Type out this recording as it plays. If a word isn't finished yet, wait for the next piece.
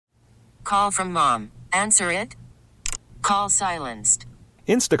Call from mom. Answer it. Call silenced.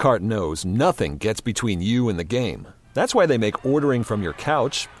 Instacart knows nothing gets between you and the game. That's why they make ordering from your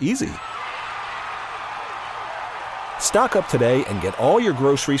couch easy. Stock up today and get all your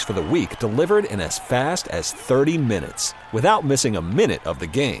groceries for the week delivered in as fast as 30 minutes without missing a minute of the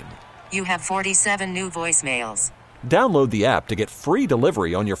game. You have 47 new voicemails. Download the app to get free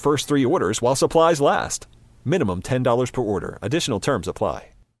delivery on your first 3 orders while supplies last. Minimum $10 per order. Additional terms apply.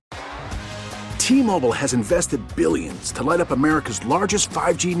 T-Mobile has invested billions to light up America's largest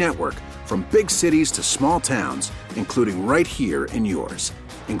 5G network, from big cities to small towns, including right here in yours.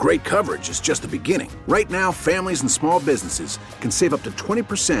 And great coverage is just the beginning. Right now, families and small businesses can save up to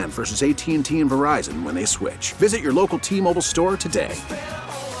 20% versus AT&T and Verizon when they switch. Visit your local T-Mobile store today.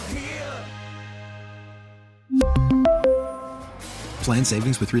 Plan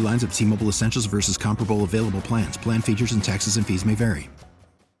savings with 3 lines of T-Mobile Essentials versus comparable available plans. Plan features and taxes and fees may vary.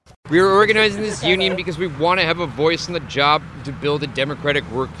 We are organizing this union because we want to have a voice on the job to build a democratic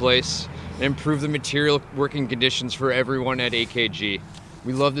workplace and improve the material working conditions for everyone at AKG.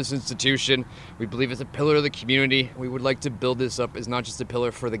 We love this institution. We believe it's a pillar of the community. We would like to build this up as not just a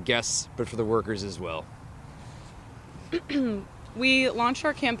pillar for the guests, but for the workers as well. We launched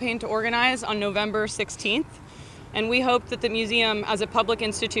our campaign to organize on November 16th, and we hope that the museum as a public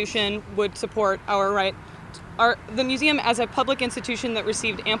institution would support our right. The museum as a public institution that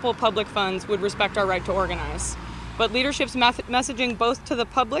received ample public funds would respect our right to organize. But leadership's messaging both to the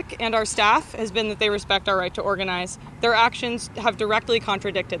public and our staff has been that they respect our right to organize. Their actions have directly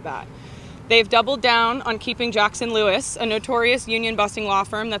contradicted that. They've doubled down on keeping Jackson Lewis, a notorious union-busting law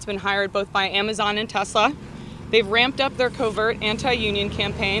firm that's been hired both by Amazon and Tesla. They've ramped up their covert anti-union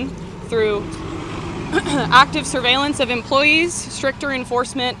campaign through active surveillance of employees, stricter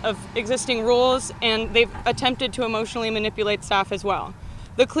enforcement of existing rules, and they've attempted to emotionally manipulate staff as well.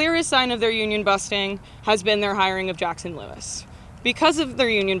 The clearest sign of their union busting has been their hiring of Jackson Lewis. Because of their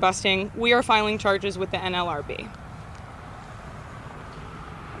union busting, we are filing charges with the NLRB.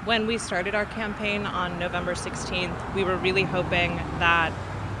 When we started our campaign on November 16th, we were really hoping that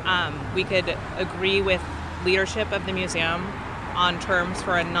we could agree with leadership of the museum on terms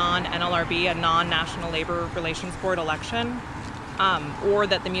for a non-NLRB, a non-National Labor Relations Board election, or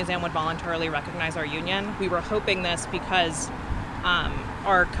that the museum would voluntarily recognize our union. We were hoping this because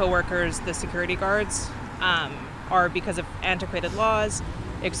our coworkers, the security guards, are, because of antiquated laws,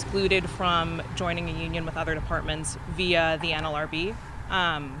 excluded from joining a union with other departments via the NLRB.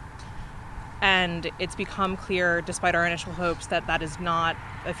 And it's become clear, despite our initial hopes, that that is not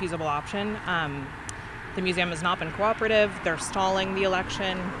a feasible option. The museum has not been cooperative. They're stalling the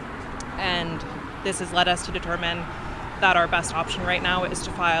election, and this has led us to determine that our best option right now is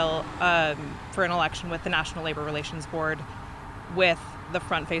to file for an election with the National Labor Relations Board with the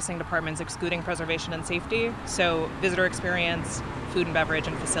front-facing departments excluding preservation and safety, so visitor experience, food and beverage,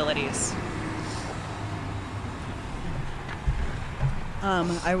 and facilities.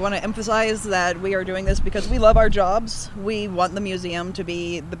 I want to emphasize that we are doing this because we love our jobs. We want the museum to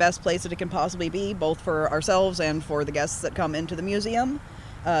be the best place that it can possibly be, both for ourselves and for the guests that come into the museum.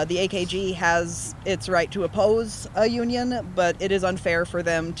 The AKG has its right to oppose a union, but it is unfair for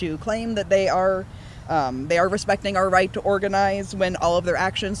them to claim that they are respecting our right to organize when all of their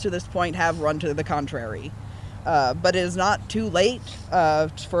actions to this point have run to the contrary. But it is not too late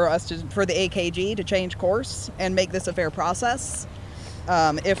for the AKG to change course and make this a fair process.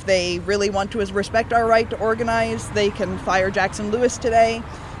 If they really want to respect our right to organize, they can fire Jackson Lewis today.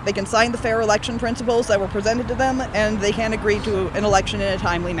 They can sign the fair election principles that were presented to them, and they can agree to an election in a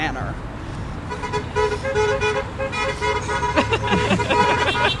timely manner.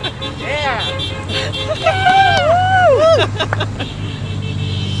 Yeah!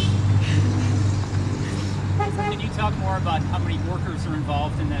 Can you talk more about how many workers are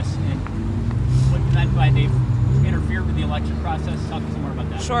involved in this and what you meant by they've interfered with the election process? Talk some more about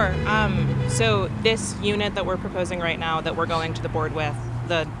that. Sure. So this unit that we're proposing right now that we're going to the board with,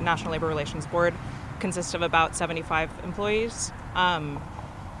 the National Labor Relations Board, consists of about 75 employees.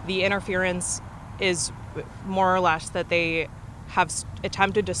 The interference is more or less that they have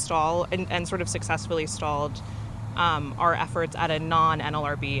attempted to stall and sort of successfully stalled our efforts at a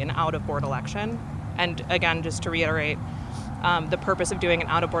non-NLRB, an out-of-board election. And again, just to reiterate, the purpose of doing an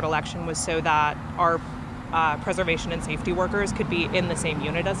out-of-board election was so that our preservation and safety workers could be in the same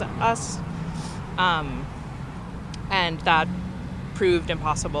unit as us. And that proved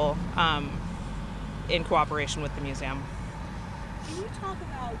impossible in cooperation with the museum. Can you talk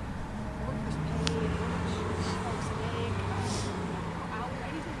about workers' pay, how much folks make,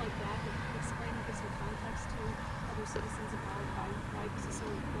 anything like that explain this in context to other citizens about why this is so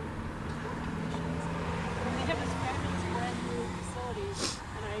important?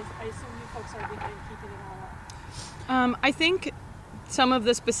 what's behind keeping it all up? I think some of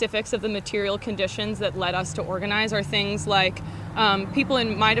the specifics of the material conditions that led us to organize are things like people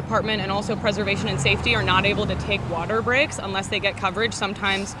in my department and also preservation and safety are not able to take water breaks unless they get coverage.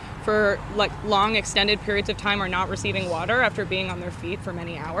 Sometimes for like long extended periods of time are not receiving water after being on their feet for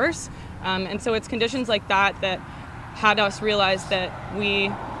many hours. And so it's conditions like that that had us realize that we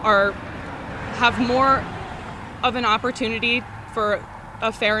have more of an opportunity for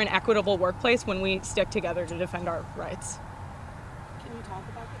a fair and equitable workplace when we stick together to defend our rights. Can you talk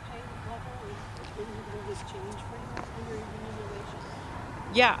about the pay level and will this change for you under union relations?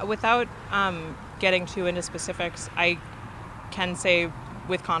 Yeah, without getting too into specifics, I can say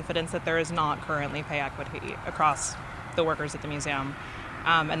with confidence that there is not currently pay equity across the workers at the museum.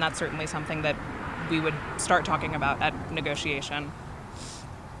 And that's certainly something that we would start talking about at negotiation.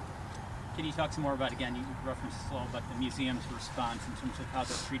 Can you talk some more about, again, you referenced this a little, about the museum's response in terms of how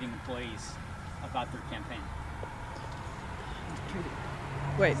they're treating employees about their campaign?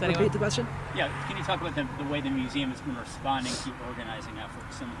 Wait, repeat the question? Yeah, can you talk about the way the museum has been responding to your organizing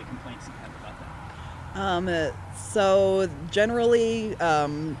efforts, some of the complaints you have about that? So generally,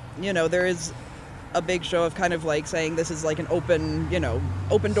 there is a big show of kind of like saying this is like an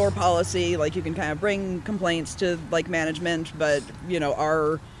open door policy, like you can kind of bring complaints to like management, but,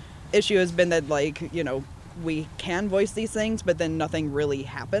 our issue has been that like, we can voice these things, but then nothing really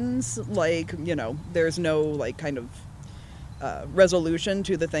happens. Like, there's no like kind of resolution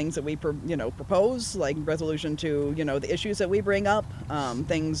to the things that we propose, like resolution to the issues that we bring up.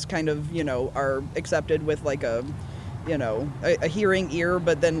 Things kind of are accepted with like a hearing ear,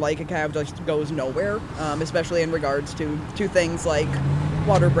 but then like it kind of just goes nowhere, especially in regards to things like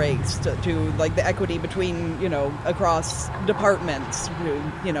water breaks, to like the equity between across departments,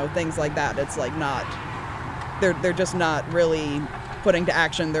 things like that. It's like not, they're just not really putting to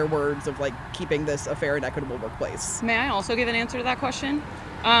action their words of like keeping this a fair and equitable workplace. May I also give an answer to that question?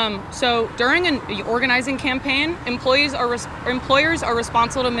 So during an organizing campaign, employers are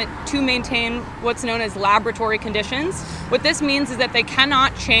responsible to maintain what's known as laboratory conditions. What this means is that they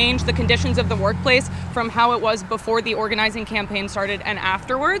cannot change the conditions of the workplace from how it was before the organizing campaign started and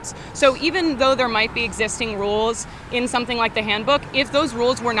afterwards. So even though there might be existing rules in something like the handbook, if those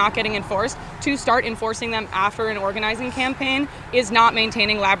rules were not getting enforced, to start enforcing them after an organizing campaign is not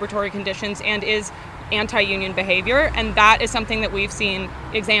maintaining laboratory conditions and is anti-union behavior, and that is something that we've seen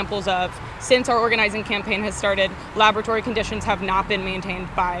examples of since our organizing campaign has started. Laboratory conditions have not been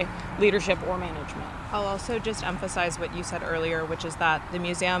maintained by leadership or management. I'll also just emphasize what you said earlier, which is that the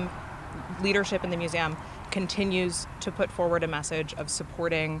museum, leadership in the museum, continues to put forward a message of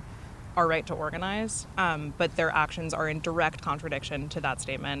supporting our right to organize, but their actions are in direct contradiction to that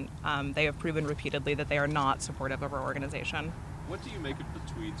statement. They have proven repeatedly that they are not supportive of our organization. What do you make of the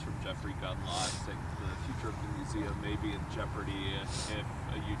tweets from Jeffrey Gunlock saying the future of the museum may be in jeopardy if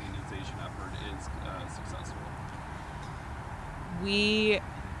a unionization effort is successful?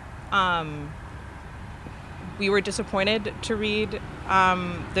 We were disappointed to read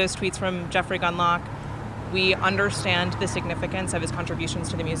those tweets from Jeffrey Gunlock. We understand the significance of his contributions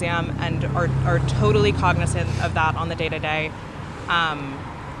to the museum and are totally cognizant of that on the day-to-day.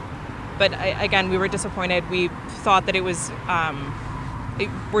 But again, we were disappointed. We thought that it was,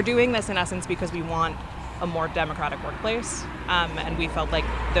 we're doing this in essence because we want a more democratic workplace, and we felt like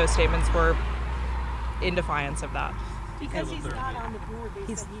those statements were in defiance of that. Because he's not on the board,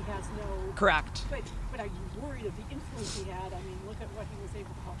 they said he has no... Correct. But are you worried of the influence he had? I mean, look at what he was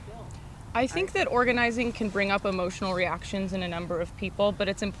able to help build. I think that organizing can bring up emotional reactions in a number of people, but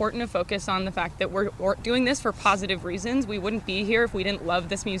it's important to focus on the fact that we're doing this for positive reasons. We wouldn't be here if we didn't love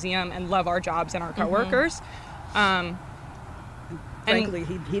this museum and love our jobs and our coworkers. Frankly,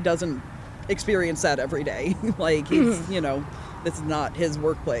 he doesn't experience that every day. Like, he's, this is not his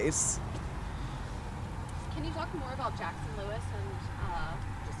workplace. Can you talk more about Jackson Lewis and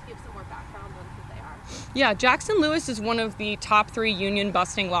just give some more background on who they are? Yeah, Jackson Lewis is one of the top 3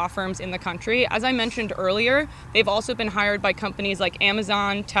 union-busting law firms in the country. As I mentioned earlier, they've also been hired by companies like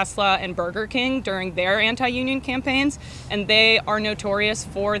Amazon, Tesla, and Burger King during their anti-union campaigns, and they are notorious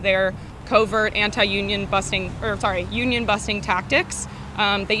for their covert union busting tactics.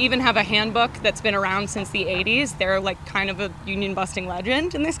 They even have a handbook that's been around since the 80s. They're like kind of a union busting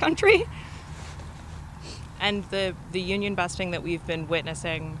legend in this country. And the union busting that we've been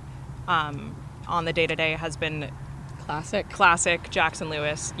witnessing on the day-to-day has been classic Jackson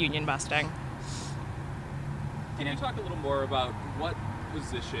Lewis union busting. Can you talk a little more about what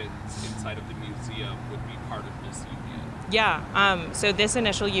positions inside of the museum would be part of this union? Yeah, so this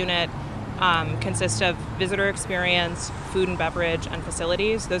initial unit consists of visitor experience, food and beverage, and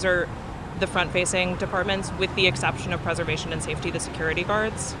facilities. Those are the front-facing departments, with the exception of preservation and safety, the security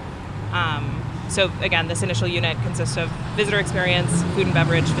guards. So again, this initial unit consists of visitor experience, food and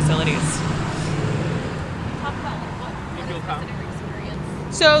beverage, facilities. Talk about what is visitor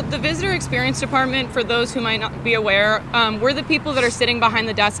experience? So the visitor experience department, for those who might not be aware, we're the people that are sitting behind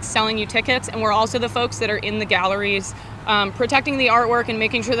the desks selling you tickets, and we're also the folks that are in the galleries protecting the artwork and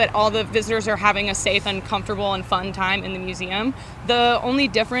making sure that all the visitors are having a safe and comfortable and fun time in the museum. The only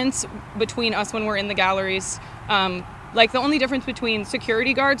difference between us when we're in the galleries, the only difference between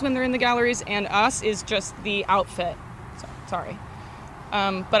security guards when they're in the galleries and us is just the outfit. Sorry.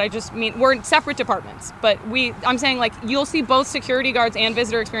 But I just mean, we're separate departments, but I'm saying, like, you'll see both security guards and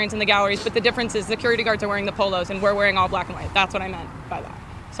visitor experience in the galleries, but the difference is security guards are wearing the polos and we're wearing all black and white. That's what I meant by that.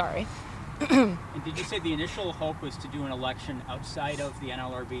 Sorry. And did you say the initial hope was to do an election outside of the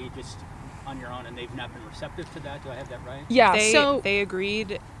NLRB, just on your own, and they've not been receptive to that? Do I have that right? Yeah, they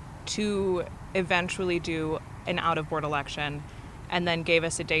agreed to eventually do an out-of-board election, and then gave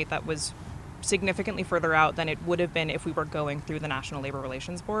us a date that was significantly further out than it would have been if we were going through the National Labor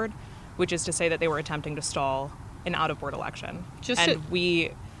Relations Board, which is to say that they were attempting to stall an out-of-board election.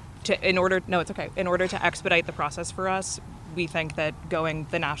 In order to expedite the process for us, we think that going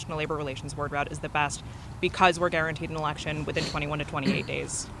the National Labor Relations Board route is the best, because we're guaranteed an election within 21 to 28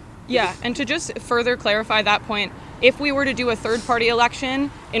 days. Yeah, and to just further clarify that point, if we were to do a third-party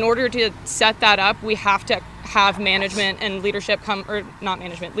election, in order to set that up, we have to have management and leadership come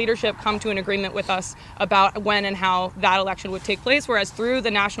to an agreement with us about when and how that election would take place, whereas through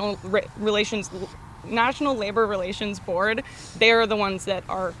the National Labor Relations Board, they're the ones that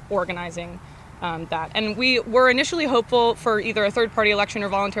are organizing that. And we were initially hopeful for either a third-party election or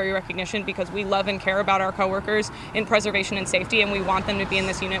voluntary recognition, because we love and care about our coworkers in preservation and safety, and we want them to be in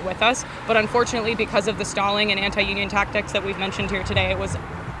this unit with us. But unfortunately, because of the stalling and anti-union tactics that we've mentioned here today, it was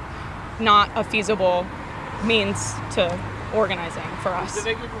not a feasible means to organizing for us. Did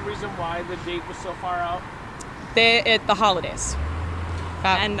they give a reason why the date was so far out? The holidays.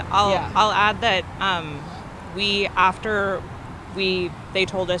 I'll add that they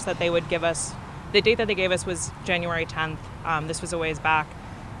told us that they would give us, the date that they gave us was January 10th. This was a ways back.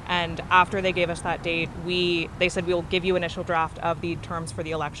 And after they gave us that date, they said, we'll give you initial draft of the terms for the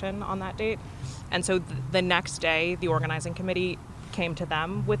election on that date. And so the next day, the organizing committee came to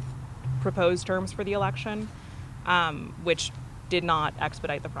them with proposed terms for the election, which did not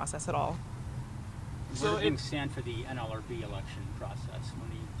expedite the process at all. Where do things stand for the NLRB election process?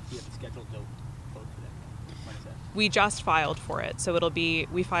 When do you have it scheduled to vote for that? When is that? We just filed for it, so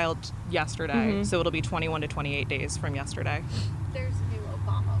we filed yesterday, so it'll be 21 to 28 days from yesterday. There's new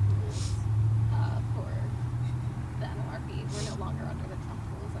Obama rules for the NLRB. We're no longer under the Trump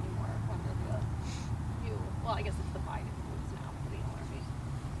rules anymore. We're under I guess it's the Biden rules now for the NLRB.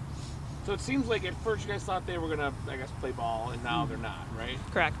 So it seems like at first you guys thought they were gonna, play ball, and now they're not, right?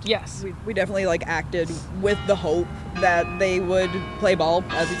 Correct. Yes. We definitely acted with the hope that they would play ball,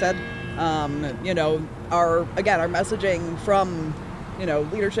 as we said. Our messaging from,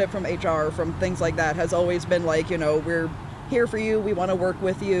 leadership, from HR, from things like that has always been we're here for you. We want to work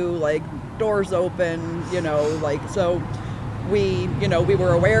with you. Doors open. So. We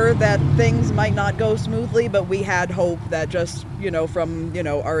were aware that things might not go smoothly, but we had hope that just, from,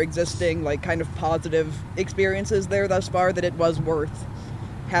 our existing, kind of positive experiences there thus far, that it was worth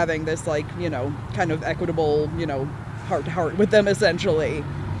having this, kind of equitable, heart-to-heart with them, essentially.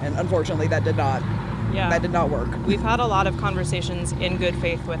 And unfortunately, that did not work. We've had a lot of conversations in good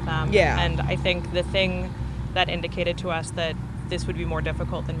faith with them. Yeah. And I think the thing that indicated to us that this would be more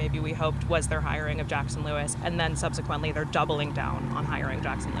difficult than maybe we hoped was their hiring of Jackson Lewis, and then subsequently they're doubling down on hiring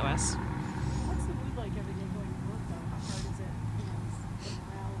Jackson Lewis. What's the mood like every day going to work, though? How hard is it, the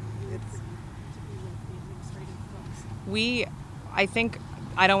morale and the mood for you to be with the administrative folks?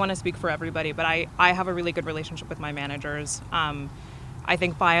 I don't want to speak for everybody, but I have a really good relationship with my managers. I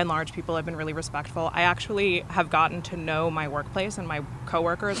think by and large people have been really respectful. I actually have gotten to know my workplace and my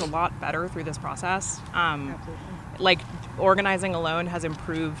coworkers a lot better through this process. Organizing alone has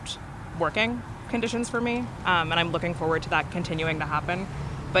improved working conditions for me, and I'm looking forward to that continuing to happen.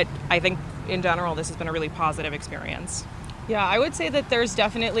 But I think in general this has been a really positive experience. Yeah, I would say that there's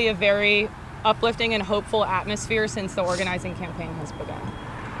definitely a very uplifting and hopeful atmosphere since the organizing campaign has begun.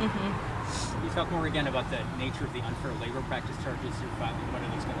 Can you talk more again about the nature of the unfair labor practice charges you're filing? What are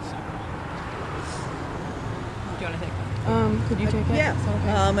those going to center on? Do you want to take that? Could you take it? Yeah.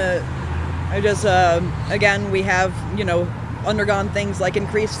 Okay? Again, we have, undergone things like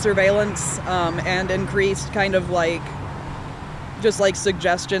increased surveillance and increased kind of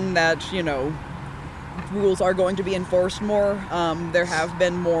suggestion that, rules are going to be enforced more. There have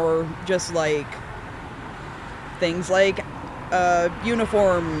been more just like things like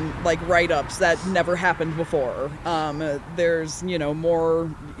uniform like write-ups that never happened before. There's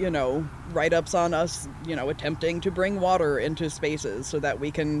more write-ups on us attempting to bring water into spaces so that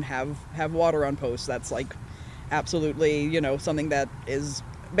we can have water on posts. That's like absolutely something that is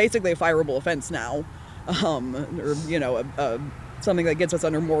basically a fireable offense now, or something that gets us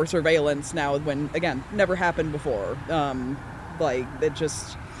under more surveillance now, when again never happened before. Like it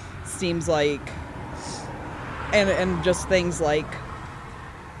just seems like, and just things like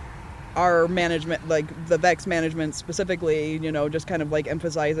our management, like the VEX management specifically, just kind of like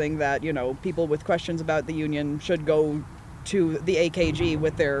emphasizing that people with questions about the union should go to the AKG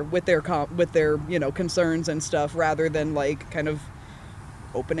with their concerns and stuff, rather than like kind of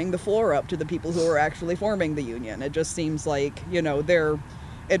opening the floor up to the people who are actually forming the union. It just seems like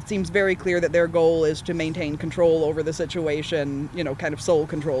it seems very clear that their goal is to maintain control over the situation, kind of sole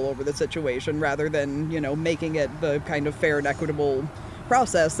control over the situation, rather than making it the kind of fair and equitable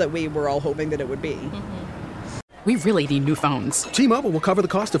process that we were all hoping that it would be. We really need new phones. T-Mobile will cover the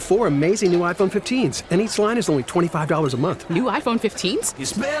cost of 4 amazing new iPhone 15s, and each line is only $25 a month. New iPhone 15s?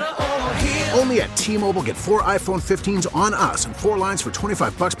 It's better over here. Only at T-Mobile, get 4 iPhone 15s on us and 4 lines for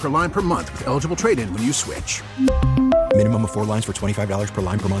 $25 per line per month with eligible trade-in when you switch. Minimum of 4 lines for $25 per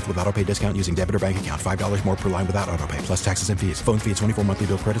line per month with autopay discount using debit or bank account. $5 more per line without autopay, plus taxes and fees. Phone fee at 24 monthly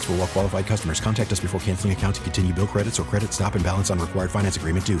bill credits for well-qualified customers. Contact us before canceling account to continue bill credits or credit stop and balance on required finance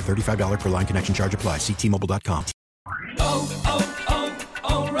agreement due. $35 per line connection charge applies. See T-Mobile.com.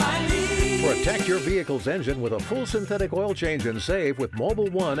 O'Reilly. Protect your vehicle's engine with a full synthetic oil change and save with Mobile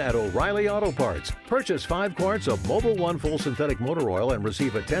One at O'Reilly Auto Parts. Purchase 5 quarts of Mobile One full synthetic motor oil and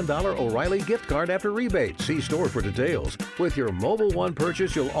receive a $10 O'Reilly gift card after rebate. See store for details. With your Mobile One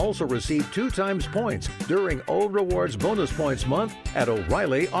purchase, you'll also receive 2 times points during O Rewards Bonus Points Month at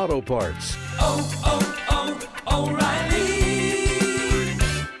O'Reilly Auto Parts. O'Reilly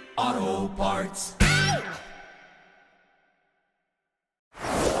Auto Parts.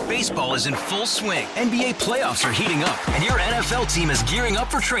 Baseball is in full swing. NBA playoffs are heating up, and your NFL team is gearing up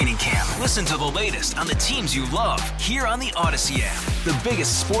for training camp. Listen to the latest on the teams you love here on the Odyssey app. The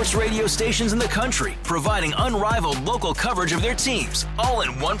biggest sports radio stations in the country, providing unrivaled local coverage of their teams, all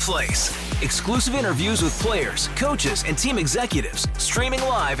in one place. Exclusive interviews with players, coaches, and team executives, streaming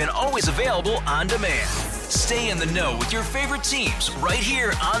live and always available on demand. Stay in the know with your favorite teams right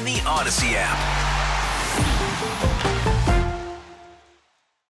here on the Odyssey app.